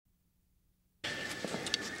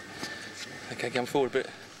Okay, come forward a bit.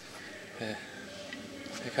 Yeah.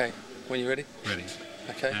 Okay, when you ready? Ready.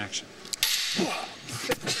 Okay. Action.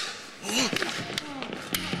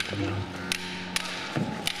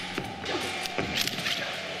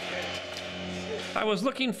 I was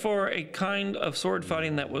looking for a kind of sword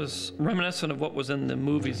fighting that was reminiscent of what was in the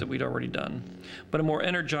movies that we'd already done, but a more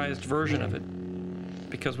energized version of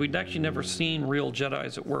it. Because we'd actually never seen real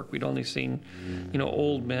Jedis at work. We'd only seen, you know,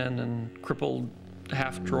 old men and crippled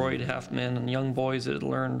half droid, half men, and young boys that had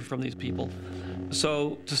learned from these people.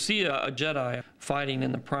 So to see a Jedi fighting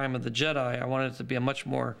in the prime of the Jedi, I wanted it to be a much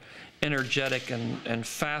more energetic and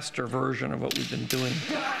faster version of what we've been doing.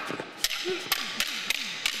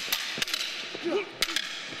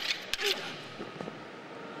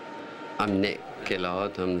 I'm Nick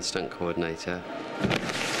Gillard, I'm the stunt coordinator.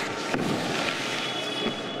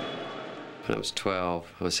 When I was 12,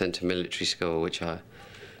 I was sent to military school, which I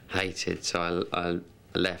hated, so I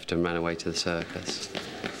left and ran away to the circus.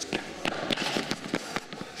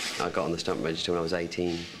 I got on the stunt register when I was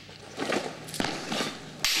 18.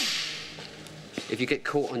 If you get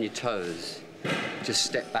caught on your toes, just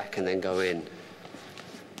step back and then go in.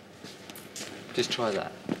 Just try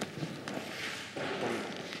that.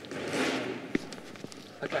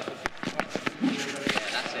 Okay. Yeah,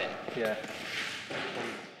 that's it. Yeah.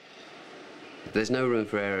 There's no room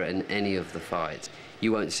for error in any of the fights.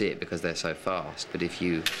 You won't see it because they're so fast, but if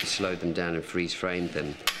you slowed them down and freeze-framed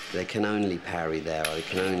them, they can only parry there or they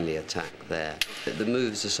can only attack there. The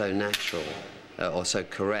moves are so natural or so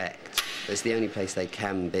correct. It's the only place they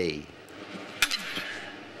can be.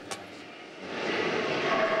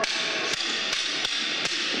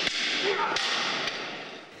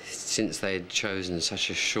 Since they had chosen such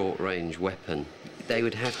a short-range weapon, they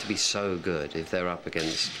would have to be so good if they're up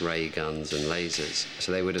against ray guns and lasers.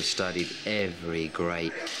 So they would have studied every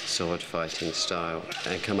great sword fighting style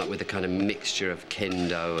and come up with a kind of mixture of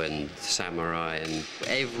kendo and samurai and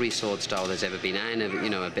every sword style there's ever been, and you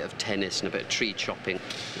know, a bit of tennis and a bit of tree chopping,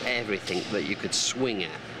 everything that you could swing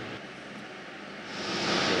at.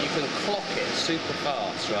 You can clock it super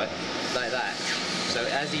fast, right, like that. So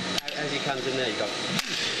as he comes in there, you go.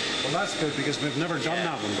 Well, that's good because we've never done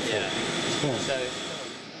that one before. Yeah. Cool. So,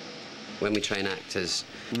 when we train actors,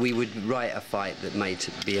 we would write a fight that may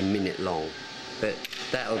be a minute long, but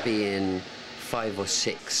that'll be in 5 or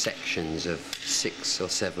 6 sections of 6 or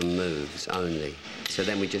 7 moves only. So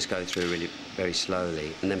then we just go through really very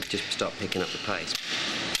slowly and then just start picking up the pace.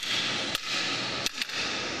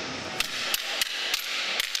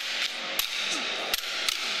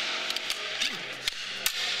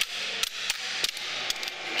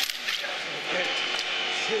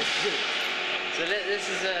 So this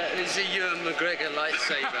is a Ewan McGregor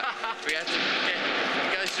lightsaber. We have to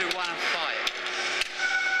it goes through one fight.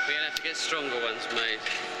 We're gonna have to get stronger ones made.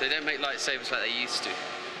 They don't make lightsabers like they used to.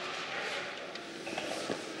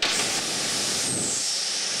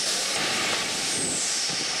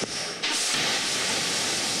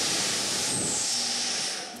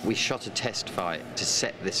 We shot a test fight to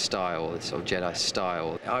set this style, this sort of Jedi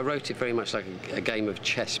style. I wrote it very much like a game of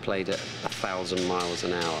chess played at 1,000 miles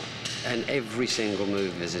an hour. And every single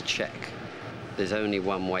move is a check. There's only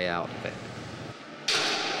one way out of it.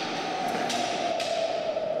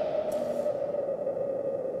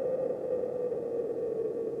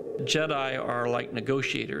 Jedi are like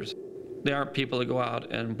negotiators. They aren't people that go out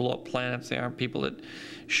and blow up planets. They aren't people that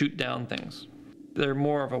shoot down things. They're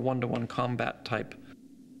more of a one-to-one combat type.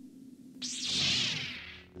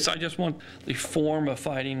 So I just want the form of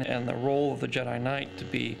fighting and the role of the Jedi Knight to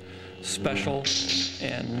be special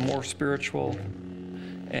and more spiritual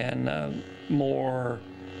and more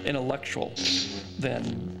intellectual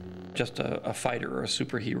than just a fighter or a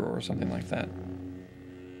superhero or something like that.